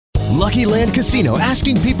Lucky Land Casino,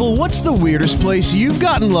 asking people, what's the weirdest place you've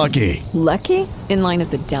gotten lucky? Lucky? In line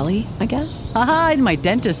at the deli, I guess? Aha, in my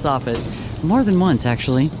dentist's office. More than once,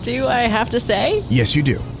 actually. Do I have to say? Yes, you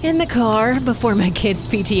do. In the car before my kids'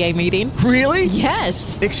 PTA meeting. Really?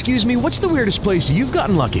 Yes. Excuse me, what's the weirdest place you've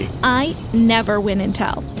gotten lucky? I never win and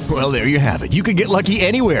tell. Well, there you have it. You can get lucky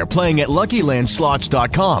anywhere, playing at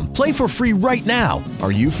LuckyLandSlots.com. Play for free right now.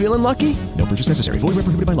 Are you feeling lucky? No purchase necessary. Void where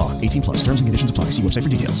prohibited by law. 18 plus. Terms and conditions apply. See website for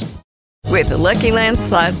details. With the Lucky Land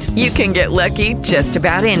Slots, you can get lucky just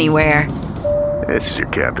about anywhere. This is your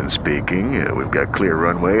captain speaking. We've got clear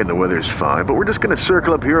runway and the weather's fine, but we're just going to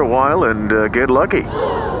circle up here a while and get lucky.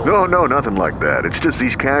 No, nothing like that. It's just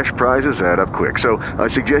these cash prizes add up quick. So I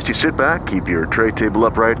suggest you sit back, keep your tray table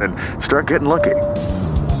upright, and start getting lucky.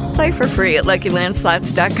 Play for free at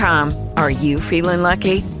LuckyLandSlots.com. Are you feeling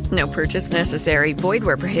lucky? No purchase necessary. Void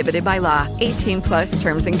where prohibited by law. 18 plus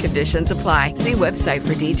terms and conditions apply. See website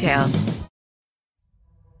for details.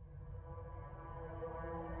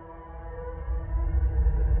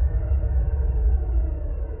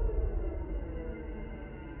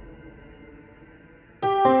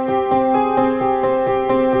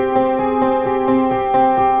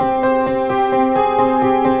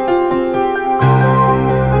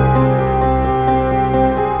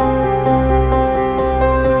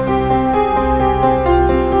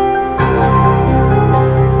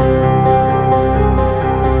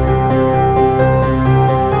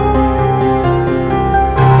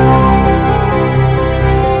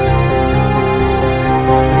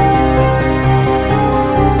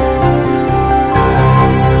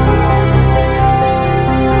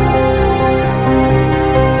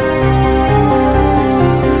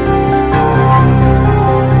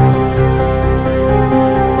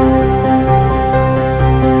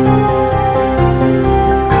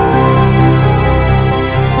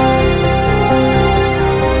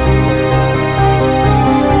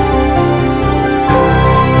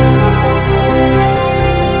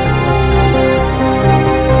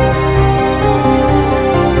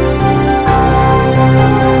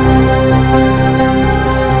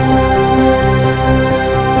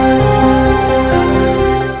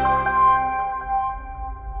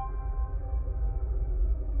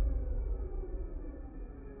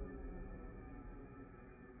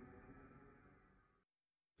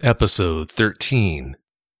 Episode 13.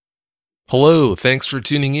 Hello, thanks for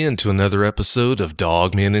tuning in to another episode of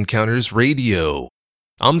Dogman Encounters Radio.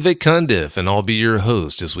 I'm Vic Cundiff, and I'll be your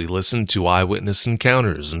host as we listen to eyewitness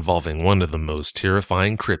encounters involving one of the most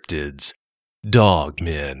terrifying cryptids,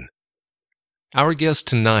 dogmen. Our guest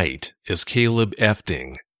tonight is Caleb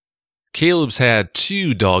Efting. Caleb's had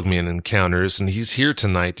 2 dogman encounters, and he's here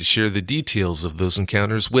tonight to share the details of those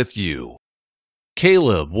encounters with you.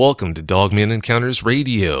 Caleb, welcome to Dogman Encounters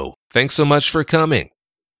Radio. Thanks so much for coming.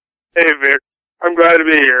 Hey, Vic. I'm glad to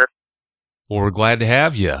be here. Well, we're glad to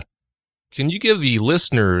have you. Can you give the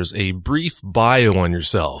listeners a brief bio on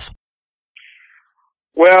yourself?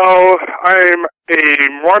 Well, I'm a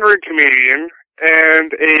wandering comedian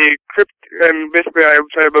and and basically I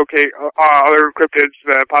try to locate other cryptids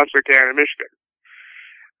that I possibly can in Michigan.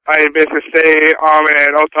 I basically stay at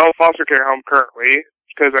an adult foster care home currently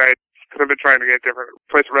because I've been trying to get a different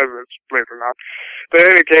place of residence, believe it or not. But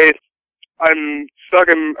in any case, I'm stuck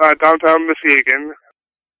in downtown Muskegon.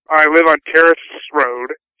 I live on Terrace Road.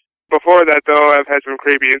 Before that, though, I've had some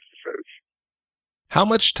creepy instances. How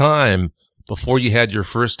much time before you had your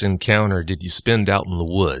first encounter did you spend out in the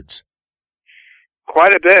woods?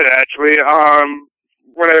 Quite a bit, actually.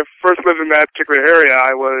 When I first lived in that particular area,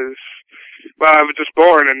 I was just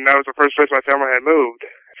born, and that was the first place my family had moved.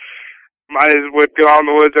 I would go out in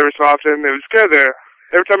the woods every so often. It was good there.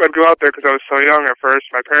 Every time I'd go out there, because I was so young at first,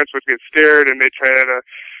 my parents would get scared, and they'd try to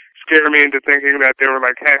scare me into thinking that they were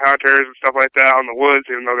like headhunters and stuff like that out in the woods,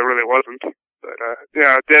 even though they really wasn't. But,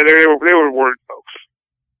 they were worried folks.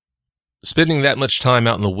 Spending that much time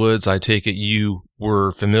out in the woods, I take it you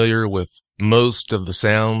were familiar with most of the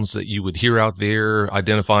sounds that you would hear out there,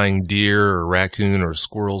 identifying deer or raccoon or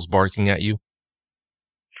squirrels barking at you?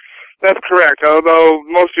 That's correct. Although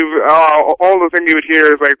most of all the things you would hear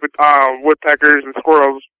is like woodpeckers and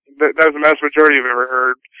squirrels. That's the vast majority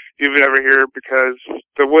you've ever hear, because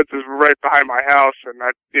the woods is right behind my house, and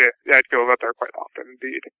I'd go out there quite often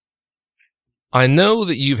indeed. I know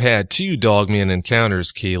that you've had 2 dogman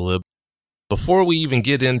encounters, Caleb. Before we even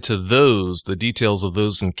get into the details of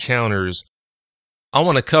those encounters, I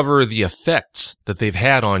want to cover the effects that they've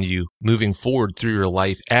had on you moving forward through your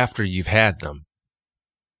life after you've had them.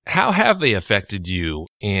 How have they affected you,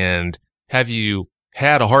 and have you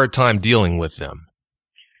had a hard time dealing with them?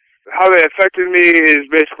 how they affected me is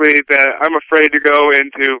basically that I'm afraid to go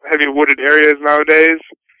into heavy wooded areas nowadays,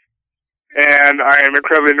 and I am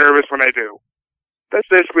incredibly nervous when I do. That's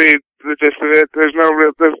basically the gist of it. It's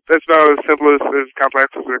not as simple as complex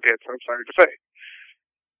as it gets, I'm sorry to say.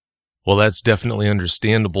 Well, that's definitely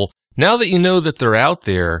understandable. Now that you know that they're out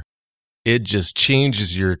there, it just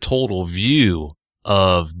changes your total view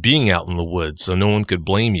of being out in the woods, so no one could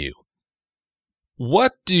blame you.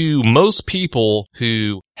 What do most people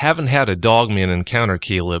who haven't had a Dogman encounter,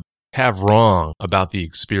 Caleb, have wrong about the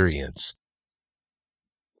experience?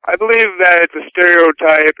 I believe that it's a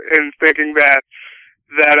stereotype in thinking that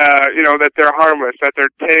they're harmless, that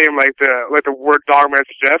they're tame, like the word Dogman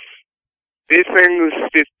suggests. These things,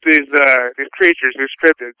 these creatures, these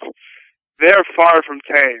cryptids, they're far from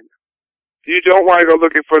tame. You don't want to go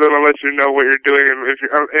looking for them unless you know what you're doing, or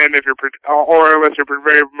unless you're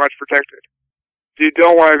very much protected. You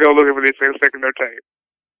don't want to go looking for these things thinking they're tame.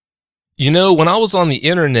 You know, when I was on the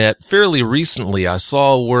internet fairly recently, I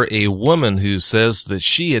saw where a woman who says that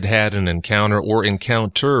she had had an encounter or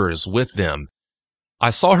encounters with them. I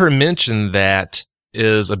saw her mention that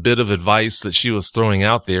is a bit of advice that she was throwing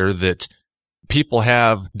out there, that people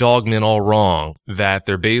have dogmen all wrong, that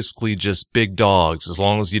they're basically just big dogs. As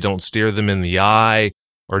long as you don't stare them in the eye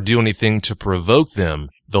or do anything to provoke them,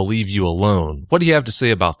 they'll leave you alone. What do you have to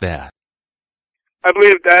say about that? I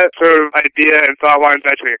believe that sort of idea and thought line is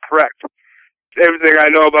actually correct. Everything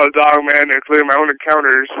I know about Dogman, including my own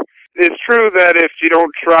encounters, it's true that if you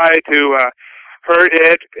don't try to hurt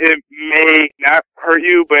it, it may not hurt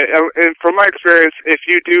you. But from my experience, if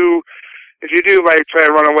you do like try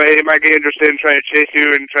to run away, it might get interested in trying to chase you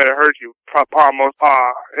and try to hurt you, almost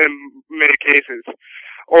in many cases.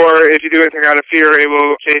 Or if you do anything out of fear, it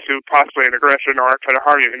will chase you possibly in aggression or try to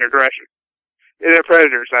harm you in aggression. They're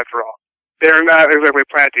predators, after all. They're not exactly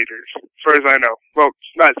plant eaters, as far as I know. Well,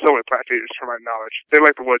 not solely plant eaters, from my knowledge. They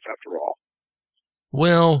like the woods, after all.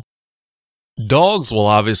 Well, dogs will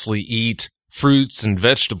obviously eat fruits and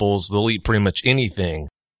vegetables. They'll eat pretty much anything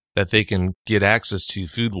that they can get access to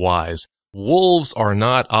food-wise. Wolves are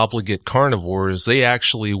not obligate carnivores. They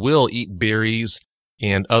actually will eat berries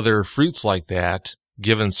and other fruits like that,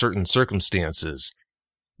 given certain circumstances.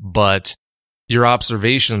 But your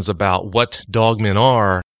observations about what dogmen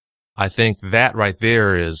are, I think that right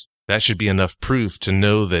there that should be enough proof to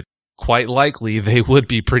know that quite likely they would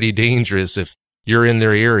be pretty dangerous if you're in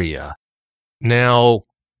their area. Now,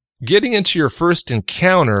 getting into your first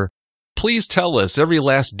encounter, please tell us every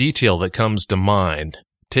last detail that comes to mind.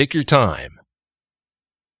 Take your time.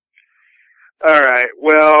 All right.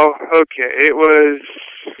 Well, okay. It was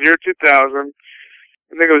year 2000.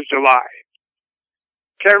 I think it was July.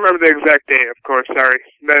 Can't remember the exact date, of course. Sorry.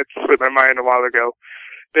 That slipped my mind a while ago.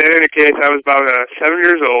 But in any case, I was about 7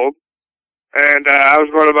 years old, and I was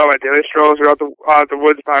going about my daily strolls throughout the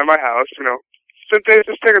woods behind my house, just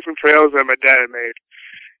taking some trails that my dad had made.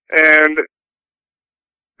 And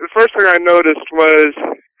the first thing I noticed was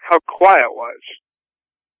how quiet it was.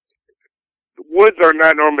 The woods are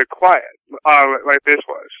not normally quiet, like this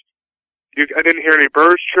was. I didn't hear any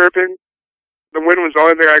birds chirping. The wind was the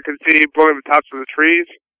only thing I could see blowing the tops of the trees.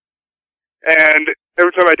 And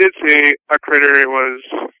every time I did see a critter, it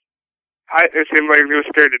seemed like he was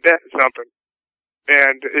scared to death or something.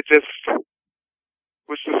 And it just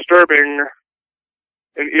was disturbing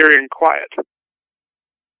and eerie and quiet.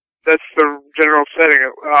 That's the general setting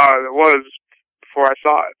it was before I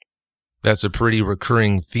saw it. That's a pretty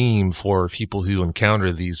recurring theme for people who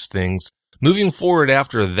encounter these things. Moving forward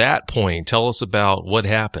after that point, tell us about what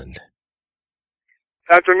happened.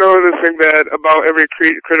 After noticing that about every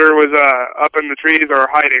critter was up in the trees or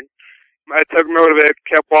hiding, I took note of it,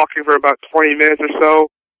 kept walking for about 20 minutes or so,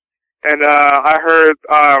 and I heard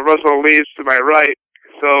rustle of leaves to my right.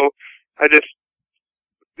 So I just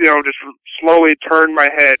slowly turned my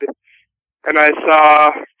head, and I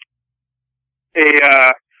saw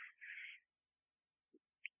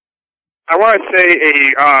I want to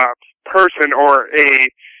say a person or a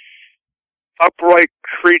upright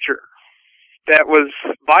creature that was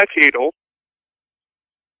bipedal,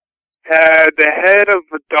 had the head of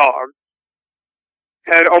a dog,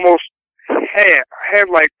 had almost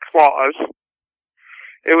hand-like claws.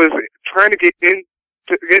 It was trying to get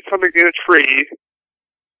something in a tree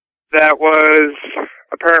that was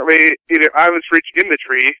apparently either I was reaching in the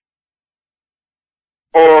tree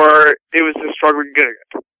or it was just struggling getting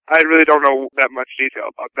it. I really don't know that much detail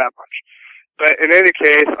about that much. But in any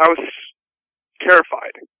case, I was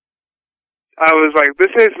terrified. I was like,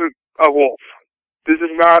 this isn't a wolf. This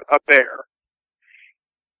is not a bear.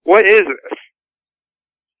 What is this?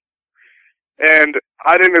 And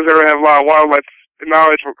I didn't ever have a lot of wildlife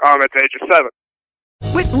knowledge at the age of 7.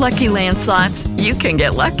 With Lucky Land Slots, you can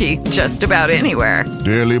get lucky just about anywhere.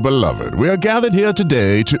 Dearly beloved, we are gathered here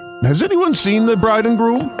today to... Has anyone seen the bride and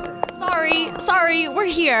groom? Sorry, we're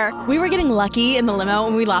here. We were getting lucky in the limo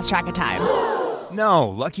and we lost track of time. No,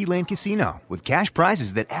 Lucky Land Casino, with cash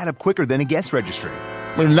prizes that add up quicker than a guest registry.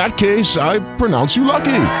 In that case, I pronounce you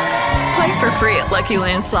lucky. Play for free at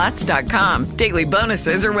LuckyLandSlots.com. Daily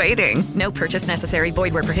bonuses are waiting. No purchase necessary.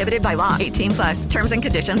 Void where prohibited by law. 18+. Terms and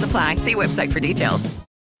conditions apply. See website for details.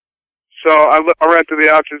 So I ran through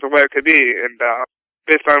the options of what it could be, and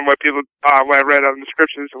based on what what I read on the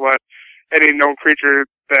descriptions of what any known creature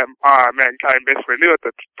that mankind basically knew at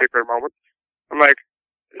that particular moment, I'm like,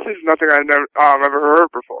 this is nothing I've ever heard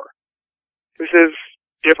before. This is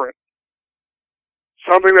different.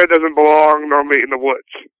 Something that doesn't belong normally in the woods,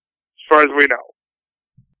 as far as we know.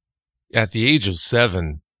 At the age of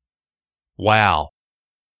 7, wow.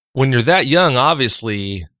 When you're that young,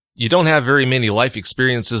 obviously, you don't have very many life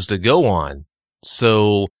experiences to go on.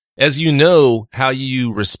 So, as you know, how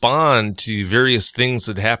you respond to various things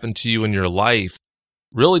that happen to you in your life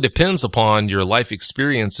really depends upon your life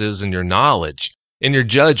experiences and your knowledge and your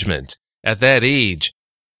judgment. At that age,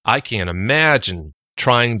 I can't imagine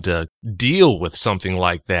trying to deal with something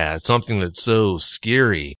like that, something that's so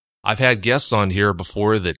scary. I've had guests on here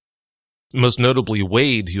before that, most notably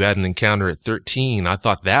Wade, who had an encounter at 13. I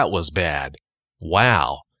thought that was bad.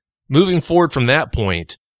 Wow. Moving forward from that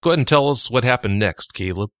point, go ahead and tell us what happened next,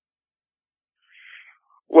 Caleb.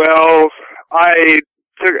 Well, I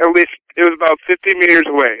took it was about 50 meters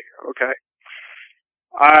away, okay?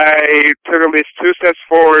 I took at least 2 steps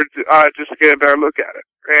forward just to get a better look at it.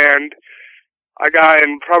 And I got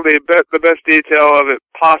in probably the best detail of it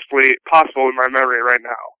possible in my memory right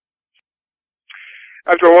now.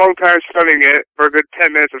 After a long time studying it for a good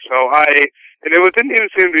 10 minutes or so, didn't even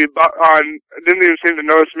seem to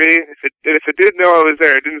notice me. If it did know I was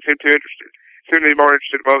there, it didn't seem too interested. It seemed to be more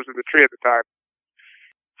interested if I was in the tree at the time.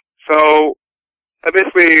 So I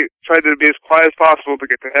basically tried to be as quiet as possible to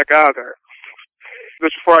get the heck out of there.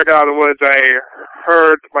 Just before I got out of the woods, I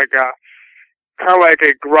heard kind of like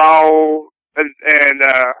a growl and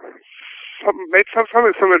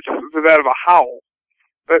something similar to that of a howl,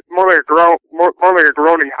 but more like a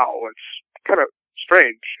groaning howl. It's kind of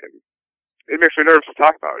strange, and it makes me nervous to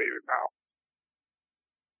talk about it even now.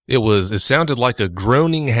 It sounded like a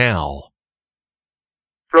groaning howl.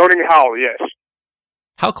 Groaning howl, yes.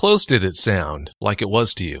 How close did it sound, like it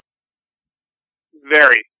was to you?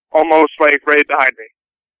 Very. Almost like right behind me.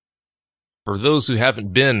 For those who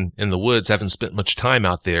haven't been in the woods, haven't spent much time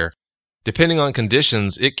out there, depending on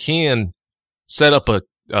conditions, it can set up a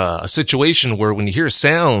situation where when you hear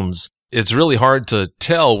sounds, it's really hard to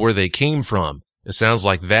tell where they came from. It sounds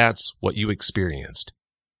like that's what you experienced.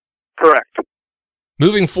 Correct.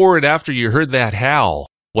 Moving forward, after you heard that howl,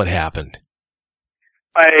 what happened?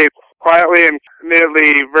 I quietly and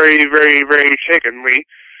immediately, very, very, very shakenly,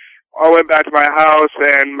 I went back to my house,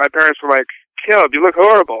 and my parents were like, "Caleb, you look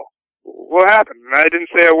horrible. What happened?" And I didn't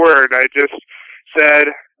say a word. I just said,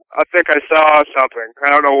 "I think I saw something. I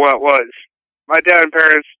don't know what it was." My dad and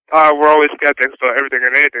parents were always skeptics about everything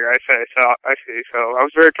and anything I say. So I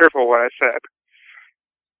was very careful what I said.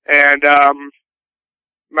 And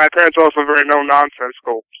my parents are also very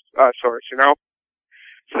no-nonsensical sorts, you know.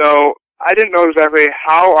 So I didn't know exactly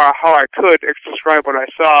how I could describe what I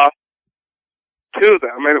saw to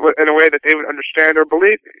them in a way that they would understand or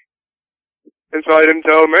believe me. And so I didn't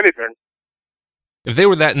tell them anything. If they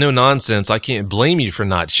were that no-nonsense, I can't blame you for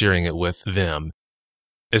not sharing it with them.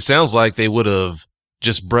 It sounds like they would have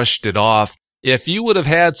just brushed it off. If you would have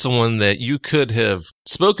had someone that you could have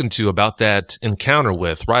spoken to about that encounter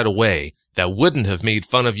with right away, that wouldn't have made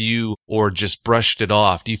fun of you or just brushed it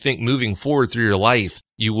off, do you think moving forward through your life,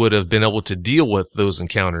 you would have been able to deal with those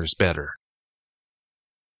encounters better?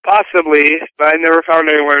 Possibly, but I never found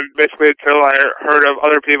anyone basically until I heard of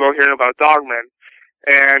other people hearing about dogmen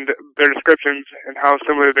and their descriptions and how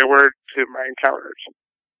similar they were to my encounters.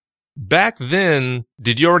 Back then,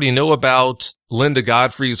 did you already know about Linda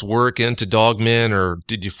Godfrey's work into dogmen, or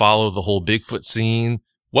did you follow the whole Bigfoot scene?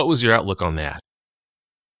 What was your outlook on that?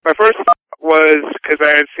 My first thought was, because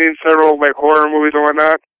I had seen several horror movies and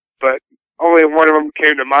whatnot, but only one of them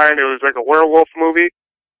came to mind. It was like a werewolf movie.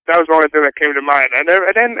 That was the only thing that came to mind. I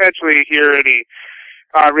didn't actually hear read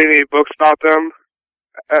any books about them.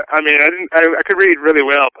 I could read really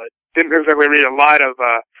well, but didn't exactly read a lot of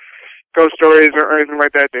ghost stories or anything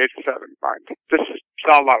like that at the age of 7. Just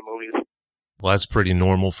saw a lot of movies. Well, that's pretty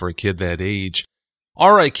normal for a kid that age.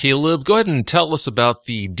 All right, Caleb, go ahead and tell us about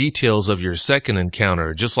the details of your second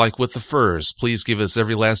encounter. Just like with the first, please give us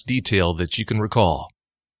every last detail that you can recall.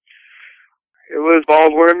 It was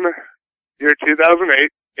Baldwin, year 2008,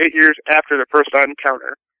 8 years after the first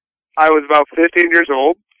encounter. I was about 15 years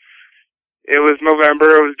old. It was November.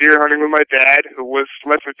 I was deer hunting with my dad, who was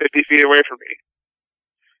less than 50 feet away from me.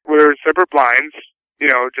 We were separate blinds,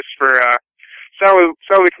 just for, so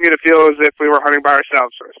we can get a feel as if we were hunting by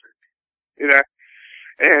ourselves, so to speak.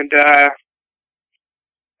 And, it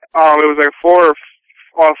was like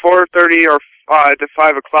 4:30 or to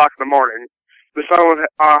 5 o'clock in the morning. The sun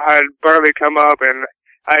had barely come up, and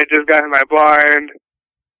I had just gotten my blind,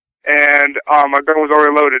 and my gun was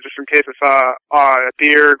already loaded just in case I saw a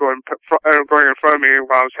deer going in front of me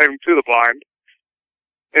while I was heading to the blind.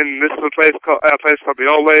 And this is a place called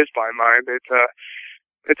the Old Ways Blind Mine.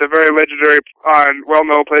 It's a very legendary,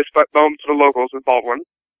 well-known place, but known to the locals in Baldwin.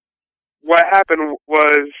 What happened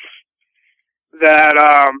was that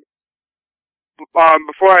before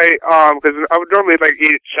because I would normally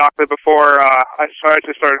eat chocolate before I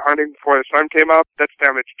started hunting before the sun came up. That's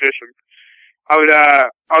family tradition. I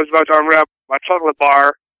was about to unwrap my chocolate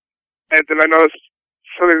bar, and then I noticed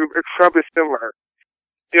something incredibly similar.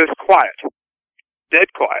 It was quiet,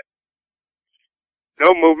 dead quiet,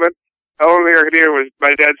 no movement. The only thing I could hear was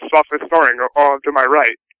my dad softly snoring all to my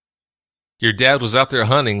right. Your dad was out there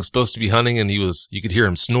hunting, supposed to be hunting, and you could hear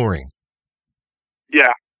him snoring.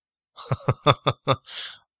 Yeah.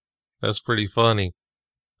 That's pretty funny.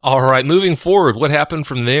 All right, moving forward, what happened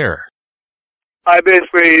from there? I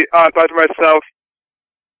basically thought to myself,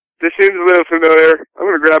 this seems a little familiar. I'm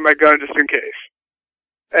going to grab my gun just in case.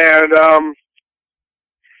 And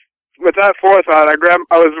with that forethought, I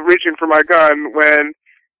was reaching for my gun when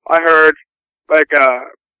I heard like a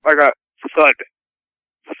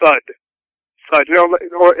thud,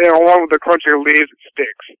 along with the crunching of leaves and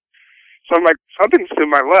sticks. So I'm like, something's to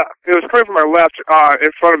my left. It was coming from my left, in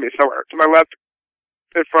front of me somewhere. To my left,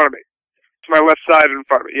 in front of me. To my left side in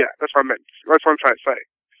front of me. Yeah, that's what I meant. That's what I'm trying to say.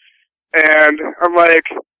 And I'm like,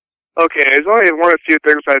 okay, there's only one of few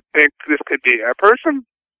things I think this could be. A person?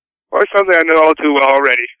 Or something I know all too well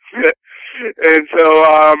already. And so,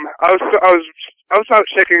 I was out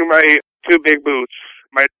checking my two big boots,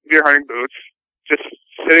 my deer hunting boots, just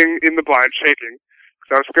sitting in the blind shaking,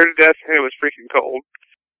 because I was scared to death and it was freaking cold.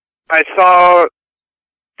 I saw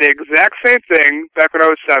the exact same thing back when I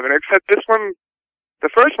was 7, except this one, the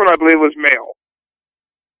first one I believe was male.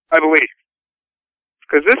 I believe.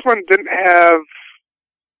 Because this one didn't have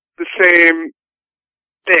the same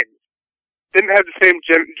thing. Didn't have the same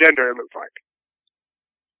gender, it looked like.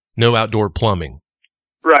 No outdoor plumbing.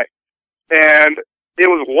 Right. And it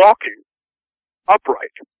was walking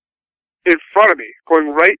upright in front of me, going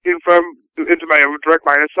right into my direct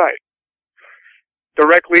line of sight.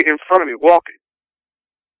 Directly in front of me, walking.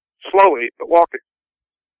 Slowly, but walking.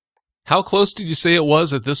 How close did you say it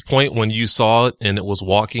was at this point when you saw it and it was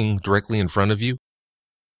walking directly in front of you?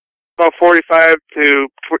 About between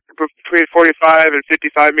 45 and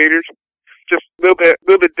 55 meters. Just a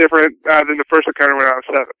little bit different than the first encounter when I was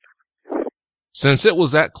 7. Since it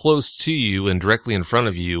was that close to you and directly in front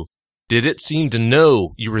of you, did it seem to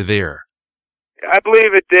know you were there? I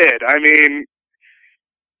believe it did. I mean,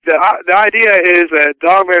 the idea is that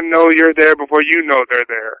dogmen know you're there before you know they're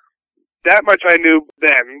there. That much I knew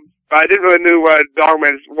then, but I didn't really know what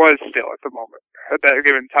dogmen was still at the moment, at that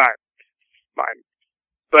given time. Mine.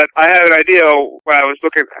 But I had an idea what I was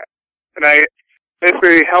looking at, and I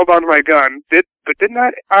basically held onto my gun, did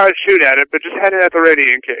not shoot at it, but just had it at the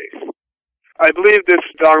ready in case. I believe this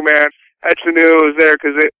dogman actually knew it was there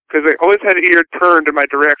because it always had an ear turned in my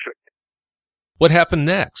direction. What happened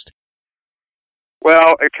next?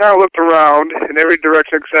 Well, it kind of looked around in every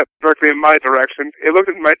direction except directly in my direction. It looked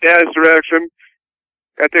in my dad's direction.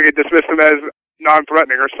 I think it dismissed him as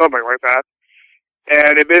non-threatening or something like that.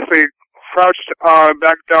 And it basically crouched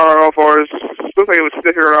back down on all fours. It looked like it was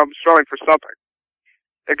sniffing around, smelling for something.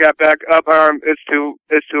 It got back up on its two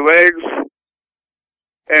legs.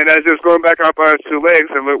 And as it was going back up on its two legs,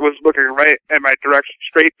 it was looking right in my direction,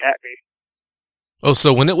 straight at me. Oh,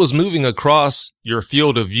 so when it was moving across your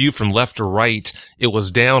field of view from left to right, it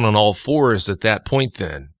was down on all fours at that point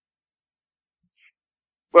then?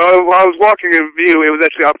 Well, while I was walking in view, it was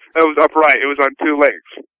actually upright. It was on two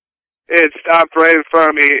legs. It stopped right in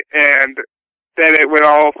front of me, and then it went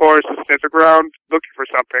all fours to sniff the ground, looking for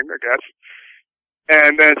something, I guess,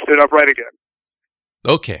 and then stood upright again.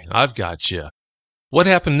 Okay, I've got you. What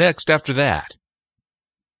happened next after that?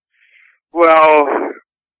 Well,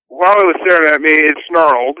 while it was staring at me, it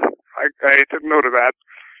snarled. I took note of that.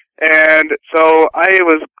 And so I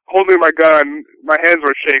was holding my gun, my hands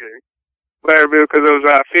were shaking. Whether because it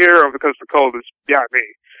was fear or because the cold is beyond me.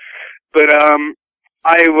 But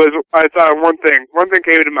I thought of one thing. One thing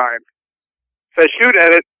came to mind. If I shoot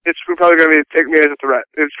at it, it's probably going to take me as a threat.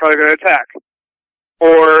 It's probably going to attack.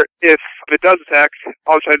 Or if it does attack,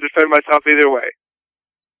 I'll try to defend myself either way.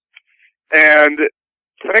 And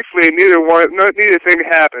thankfully, neither thing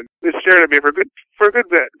happened. It stared at me for a good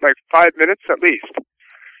bit, like 5 minutes at least.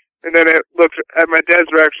 And then it looked at my dad's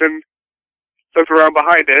direction, looked around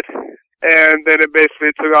behind it, and then it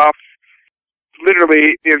basically took off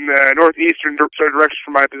literally in the northeastern direction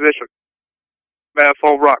from my position. By a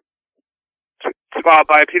full run.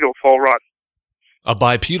 Bipedal full run. A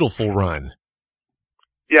bipedal full run?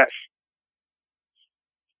 Yes.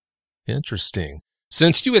 Interesting.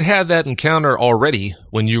 Since you had that encounter already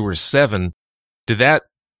when you were 7, did that,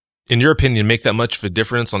 in your opinion, make that much of a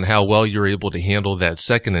difference on how well you were able to handle that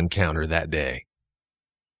second encounter that day?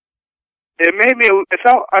 It made me. I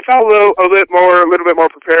felt a little bit more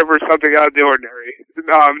prepared for something out of the ordinary.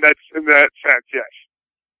 That's in that sense, yes.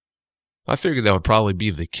 I figured that would probably be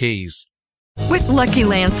the case. With Lucky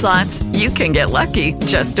Land Slots, you can get lucky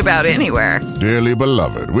just about anywhere. Dearly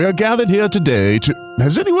beloved, we are gathered here today to...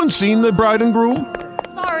 Has anyone seen the bride and groom?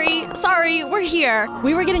 Sorry, we're here.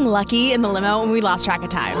 We were getting lucky in the limo and we lost track of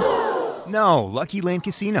time. No, Lucky Land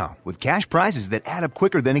Casino, with cash prizes that add up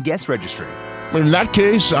quicker than a guest registry. In that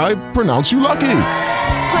case, I pronounce you lucky.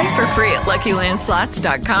 Play for free at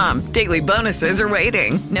LuckyLandSlots.com. Daily bonuses are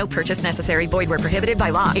waiting. No purchase necessary. Void where prohibited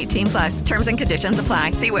by law. 18+. Terms and conditions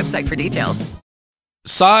apply. See website for details.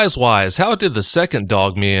 Size-wise, how did the second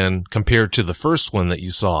Dogman compare to the first one that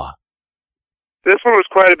you saw? This one was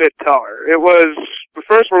quite a bit taller. The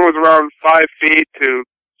first one was around 5 feet to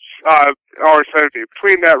or 7 feet.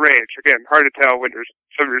 Between that range. Again, hard to tell when you're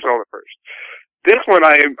 7 years old at first. This one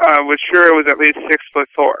I was sure it was at least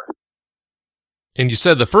 6'4". And you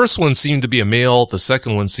said the first one seemed to be a male, the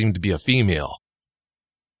second one seemed to be a female.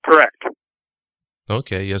 Correct.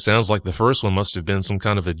 Okay, yeah, sounds like the first one must have been some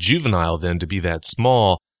kind of a juvenile then to be that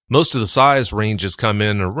small. Most of the size ranges come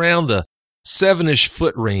in around the 7-ish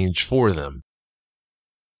foot range for them.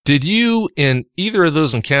 Did you, in either of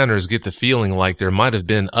those encounters, get the feeling like there might have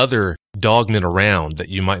been other dogmen around that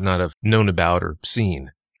you might not have known about or seen?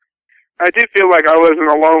 I did feel like I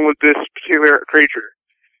wasn't alone with this particular creature.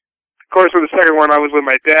 Of course, with the second one, I was with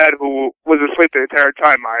my dad, who was asleep the entire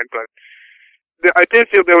time, but I did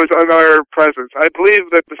feel there was another presence. I believe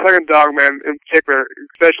that the second Dogman, in particular,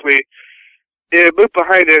 especially, it moved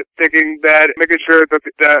behind it, making sure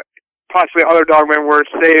that possibly other Dogmen were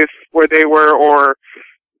safe where they were, or,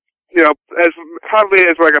 as probably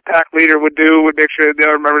as like a pack leader would make sure the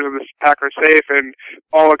other members of this pack are safe and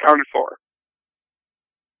all accounted for.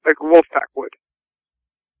 Like a wolf pack would.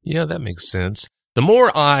 Yeah, that makes sense. The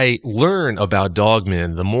more I learn about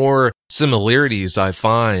dogmen, the more similarities I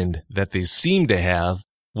find that they seem to have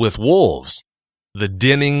with wolves. The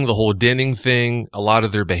whole denning thing, a lot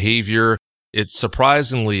of their behavior, it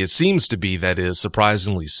seems to be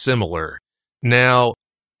surprisingly similar. Now,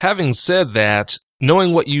 having said that,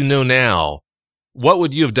 knowing what you know now, what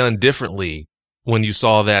would you have done differently when you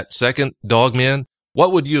saw that second Dogman?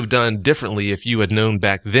 What would you have done differently if you had known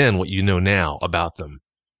back then what you know now about them?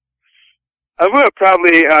 I would have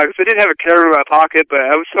probably, because I didn't have a camera in my pocket, but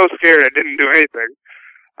I was so scared I didn't do anything.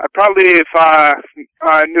 I probably, if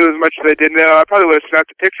I knew as much as I did know, I probably would have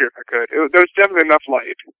snapped a picture if I could. There was definitely enough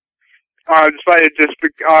light. Despite it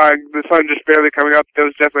the sun just barely coming up, there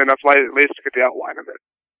was definitely enough light at least to get the outline of it.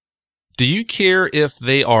 Do you care if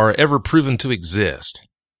they are ever proven to exist?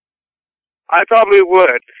 I probably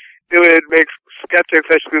would. It would make skeptics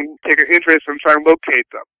actually take an interest in trying to locate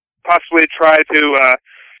them. Possibly try to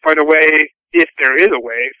find a way, if there is a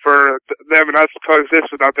way, for them and us to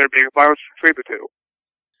coexist without there being violence between the two.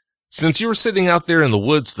 Since you were sitting out there in the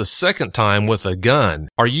woods the second time with a gun,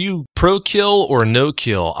 are you pro-kill or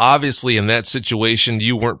no-kill? Obviously, in that situation,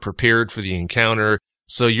 you weren't prepared for the encounter,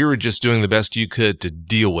 so you were just doing the best you could to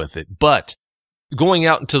deal with it. But going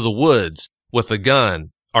out into the woods with a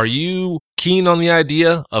gun, are you keen on the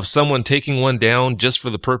idea of someone taking one down just for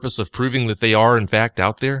the purpose of proving that they are, in fact,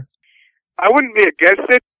 out there? I wouldn't be against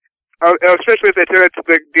it, especially if they turn it to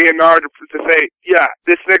the DNR to say, yeah,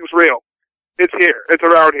 this thing's real. It's here. It's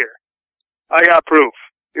around here. I got proof.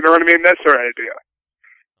 You know what I mean? That's their idea.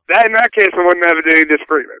 In that case, I wouldn't have any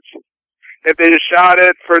disagreements. If they just shot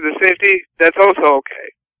it for the safety, that's also okay.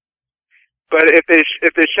 But if they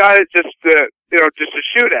shot it just to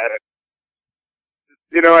shoot at it,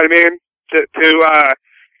 you know what I mean? To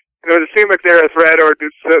seem like they're a threat, or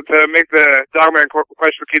to make the Dogman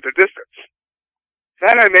question keep their distance.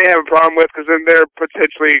 That I may have a problem with, because then they're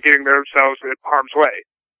potentially getting themselves in harm's way.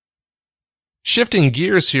 Shifting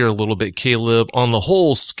gears here a little bit, Caleb, on the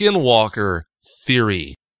whole skinwalker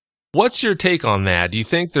theory. What's your take on that? Do you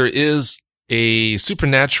think there is a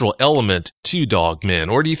supernatural element to dogmen,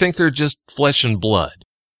 or do you think they're just flesh and blood?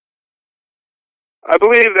 I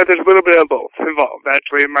believe that there's a little bit of both involved,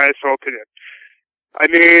 actually, in my sole opinion. I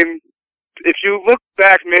mean, if you look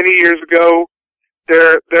back many years ago,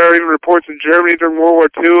 there are even reports in Germany during World War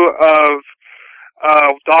II of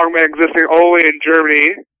dogmen existing only in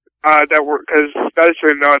Germany, that were, because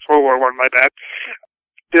especially no, it's World War I, my bad.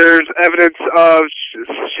 There's evidence of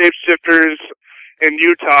shapeshifters in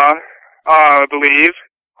Utah, I believe,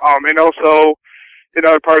 and also in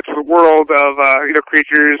other parts of the world of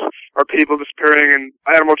creatures or people disappearing and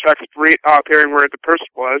animal tracks appearing where the person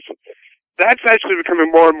was. That's actually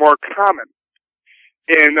becoming more and more common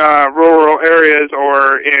in rural areas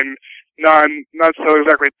or in not so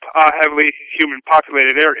exactly heavily human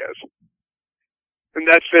populated areas. And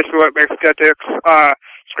that's basically what makes skeptics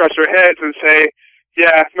scratch their heads and say,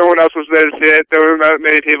 yeah, no one else was there to see it. There were not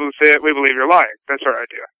many people to see it. We believe you're lying. That's our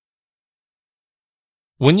idea.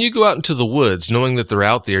 When you go out into the woods, knowing that they're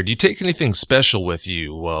out there, do you take anything special with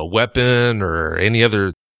you, a weapon or any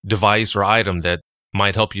other device or item that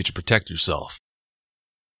might help you to protect yourself?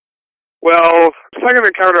 Well, second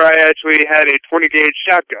encounter, I actually had a 20-gauge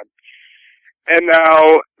shotgun. And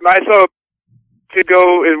now, myself, to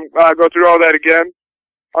go and go through all that again,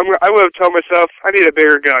 I would have told myself, I need a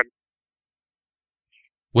bigger gun.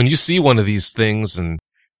 When you see one of these things and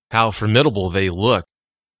how formidable they look,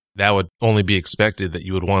 that would only be expected that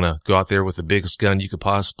you would want to go out there with the biggest gun you could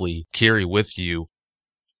possibly carry with you.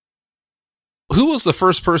 Who was the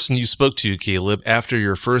first person you spoke to, Caleb, after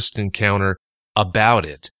your first encounter about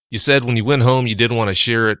it? You said when you went home you didn't want to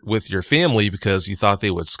share it with your family because you thought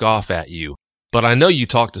they would scoff at you. But I know you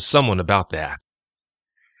talked to someone about that.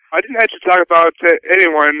 I didn't actually talk about it to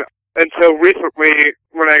anyone until recently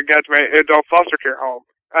when I got to my adult foster care home.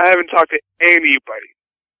 I haven't talked to anybody.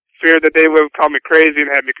 Feared that they would have called me crazy and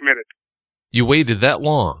had me committed. You waited that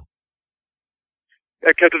long?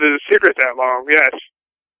 I kept it a secret that long, yes.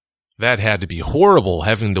 That had to be horrible,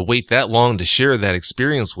 having to wait that long to share that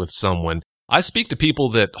experience with someone. I speak to people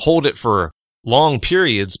that hold it for long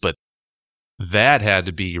periods, but that had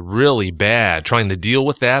to be really bad, trying to deal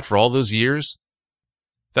with that for all those years.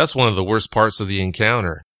 That's one of the worst parts of the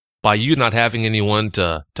encounter. By you not having anyone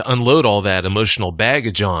to unload all that emotional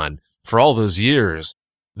baggage on for all those years,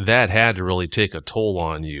 that had to really take a toll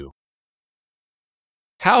on you.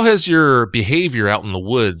 How has your behavior out in the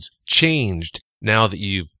woods changed now that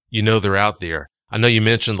you know they're out there? I know you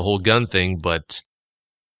mentioned the whole gun thing, but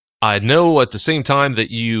I know at the same time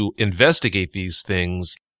that you investigate these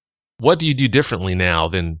things, what do you do differently now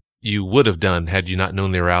than you would have done had you not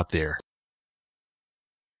known they were out there?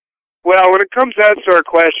 Well, when it comes to that sort of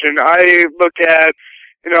question, I look at,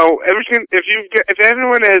 everything. If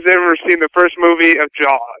anyone has ever seen the first movie of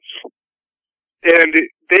Jaws, and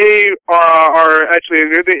they are actually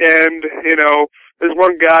near the end, there's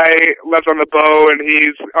one guy left on the boat, and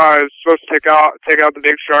he's supposed to take out the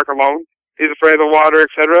big shark alone. He's afraid of the water,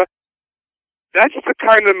 etc. That's the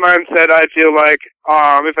kind of mindset I feel like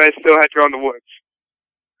if I still had to go in the woods.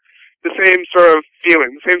 The same sort of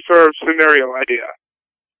feeling, the same sort of scenario idea.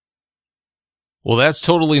 Well, that's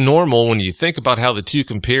totally normal when you think about how the two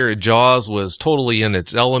compare. Jaws was totally in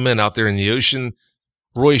its element out there in the ocean.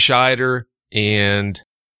 Roy Scheider and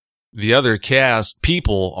the other cast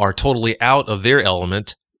people are totally out of their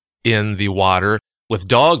element in the water. With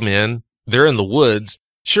Dogmen, they're in the woods.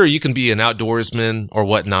 Sure, you can be an outdoorsman or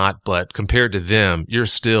whatnot, but compared to them, you're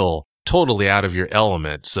still totally out of your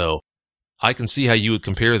element. So I can see how you would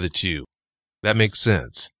compare the two. That makes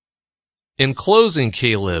sense. In closing,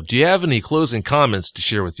 Caleb, do you have any closing comments to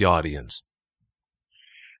share with the audience?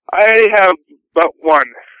 I have but one.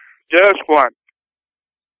 Just one.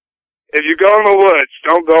 If you go in the woods,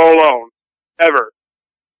 don't go alone. Ever.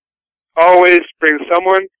 Always bring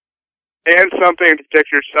someone and something to protect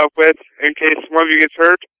yourself with in case one of you gets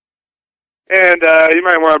hurt. And you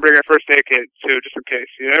might want to bring a first aid kit, too, just in case.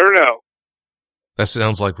 You never know. That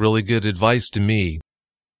sounds like really good advice to me.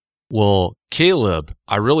 Well, Caleb,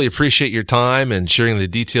 I really appreciate your time and sharing the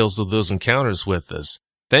details of those encounters with us.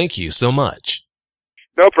 Thank you so much.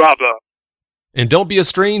 No problem. And don't be a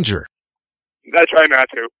stranger. I try not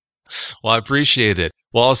to. Well, I appreciate it.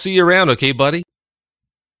 Well, I'll see you around, okay, buddy?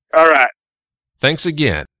 All right. Thanks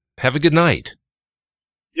again. Have a good night.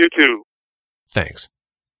 You too. Thanks.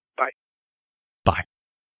 Bye.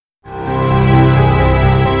 Bye.